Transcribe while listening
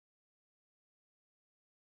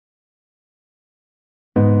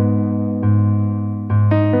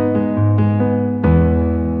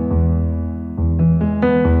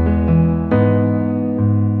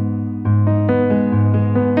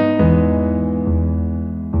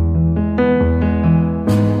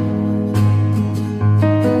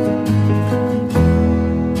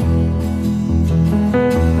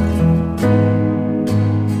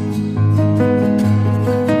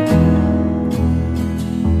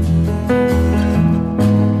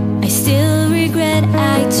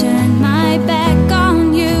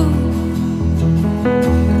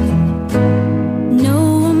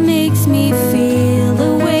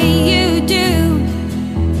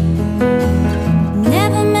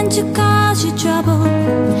cause you trouble,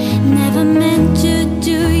 never meant to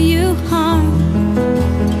do you harm.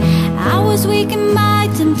 I was weakened by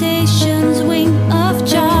temptation's wing of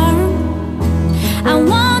charm. I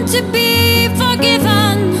want to be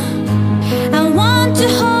forgiven, I want to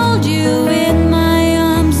hold you in my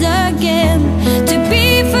arms again. To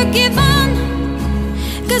be forgiven,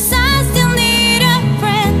 cause I still need a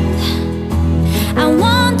friend. I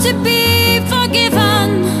want to be forgiven,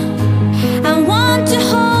 I want to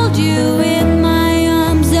hold you in my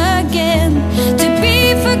arms again. To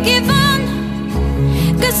be forgiven,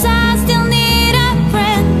 cause I still need a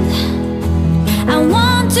friend. I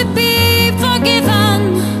want to be forgiven.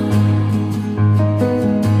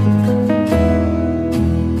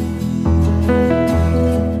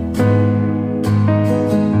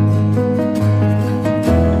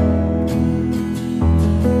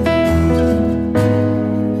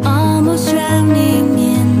 Almost drowning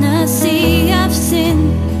in a sea of sin.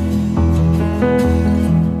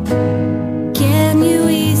 Can you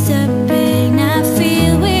ease the pain I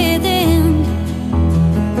feel within?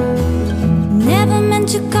 Never meant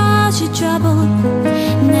to cause you trouble,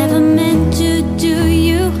 never meant to do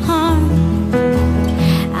you harm.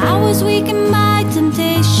 I was weakened by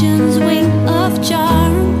temptation's wing of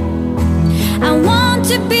charm. I want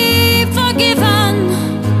to be forgiven,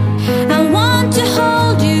 I want to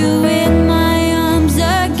hold you in my arms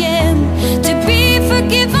again. To be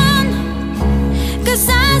forgiven, cause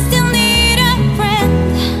I still need a friend.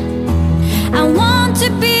 I want to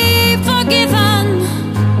be forgiven,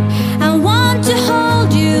 I want to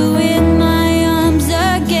hold you in my arms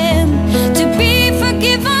again. To be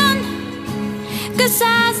forgiven, cause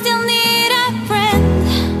I still need a friend.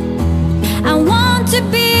 I want to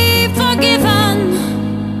be forgiven.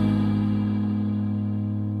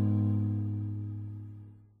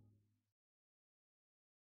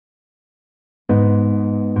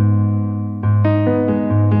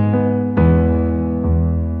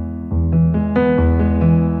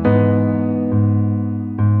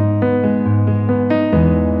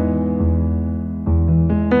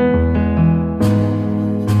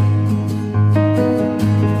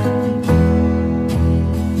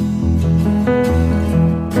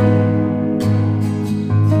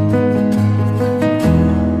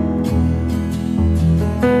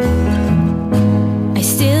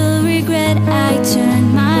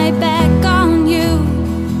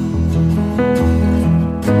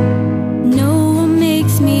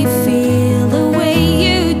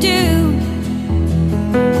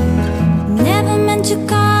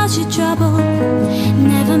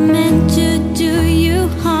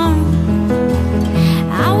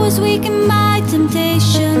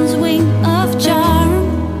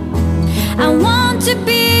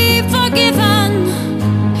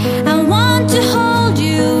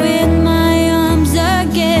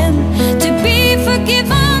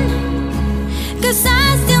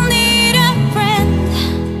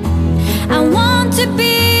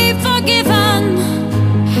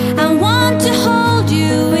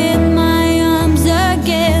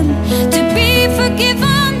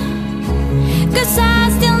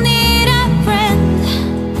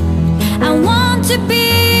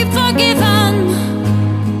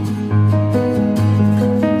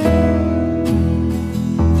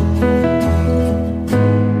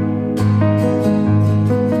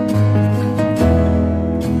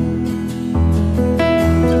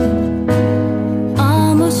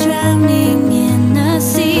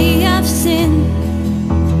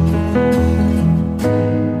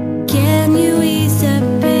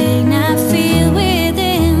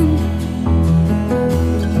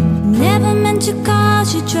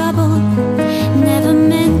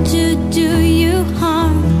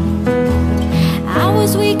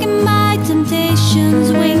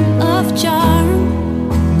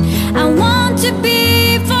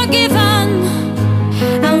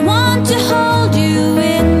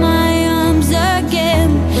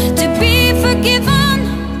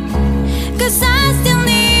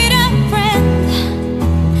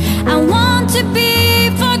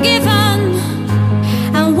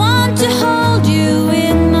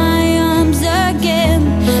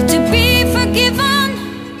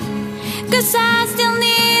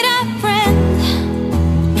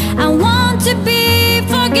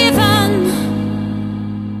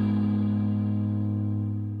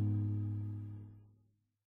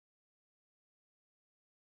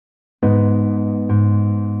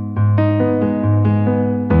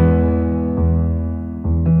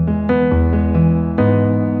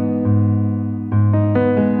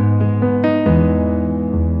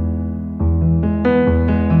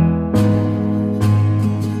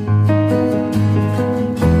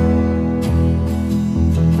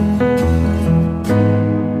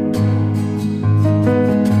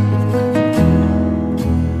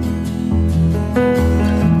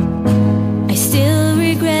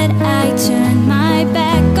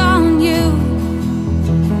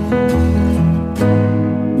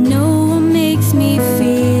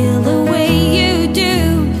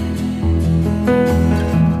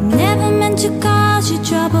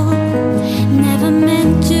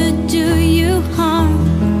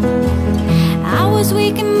 was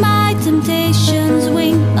weakened by temptation's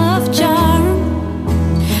wing of charm.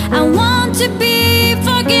 I want to be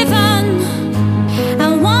forgiven.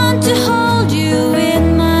 I want to hold you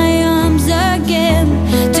in my arms again.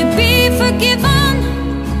 To be forgiven,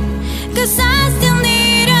 'cause I still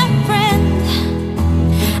need a friend.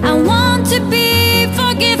 I want to be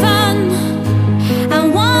forgiven. I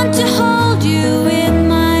want to hold you in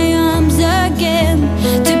my arms again.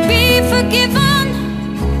 To be forgiven,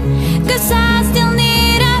 'cause I still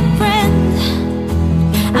need a friend.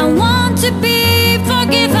 I want to be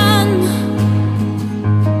forgiven.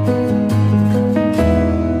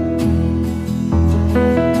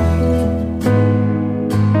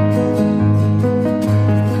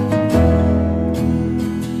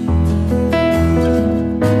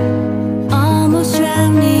 Almost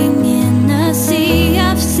drowning in a sea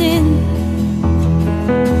of sin.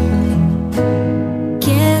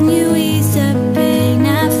 Can you ease the pain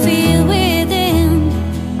I feel within?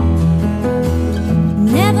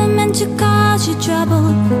 Never meant to cause you trouble,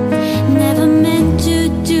 never meant to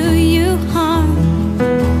do you harm.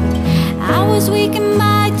 I was weakened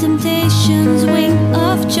by temptation's wing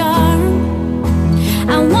of charm.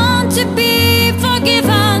 I want to be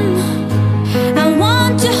forgiven. I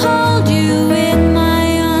want to hold you in my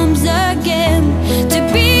arms again. To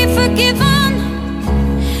be forgiven,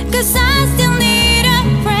 'cause I still need a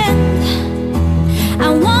friend. I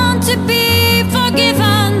want to be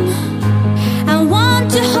forgiven. I want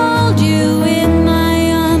to hold you in my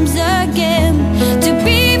arms again. To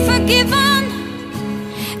be forgiven,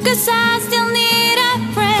 'cause I still need a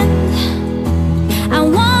friend. I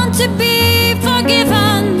want to be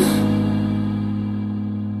forgiven.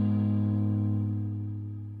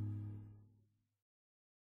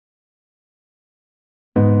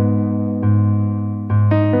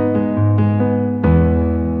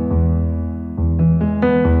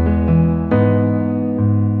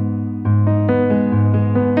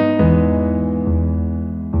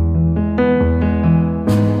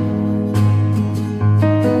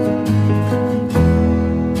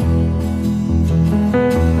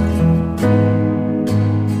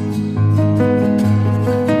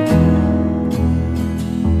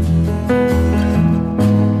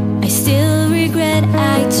 I still regret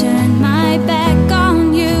I turned my back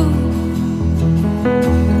on you.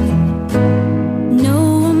 No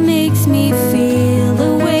one makes me feel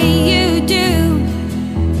the way you do.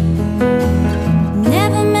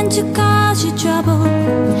 Never meant to cause you trouble,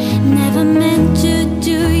 never meant to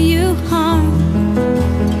do you harm.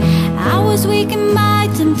 I was weakened by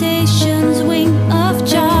temptation's wing of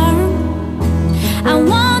charm. I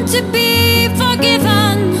want to be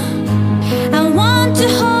forgiven. I want to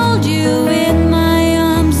hold you in my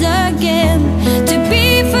arms again. To be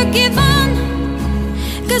forgiven,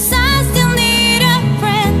 'cause I still need a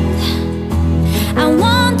friend. I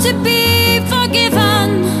want to be forgiven.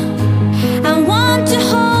 I want to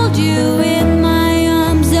hold you in my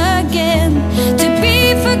arms again. To be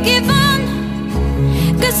forgiven,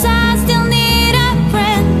 'cause I still need a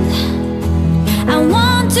friend. I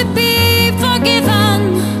want to be forgiven.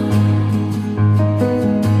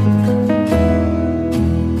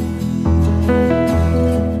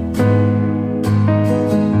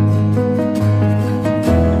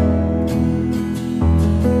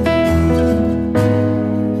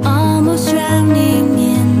 Almost drowning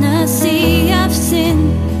in a sea of sin.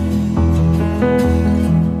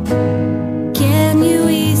 Can you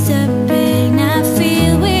ease the pain I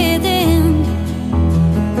feel within?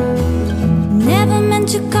 Never meant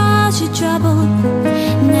to cause you trouble,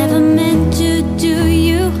 never meant to do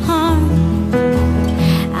you harm.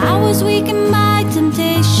 I was weakened by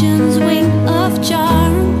temptation's wing of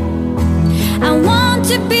charm. I want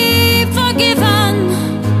to be forgiven.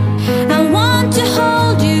 I want to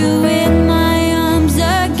hold you in my arms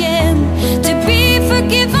again. To be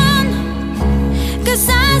forgiven, 'cause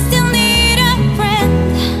I still need a friend.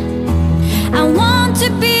 I want to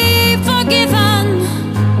be forgiven.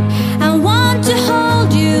 I want to hold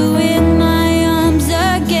you in my arms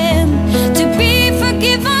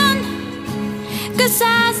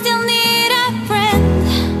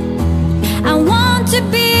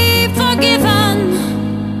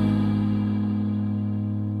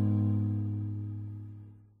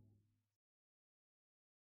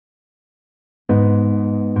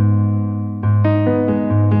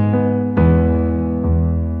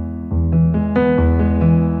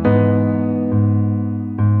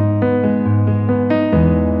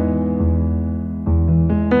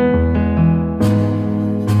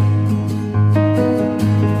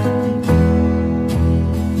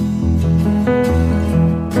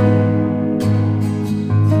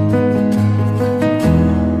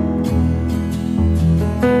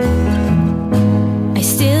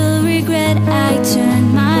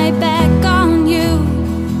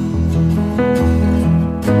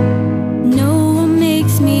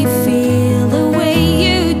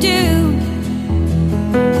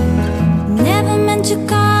to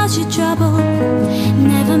cause you trouble.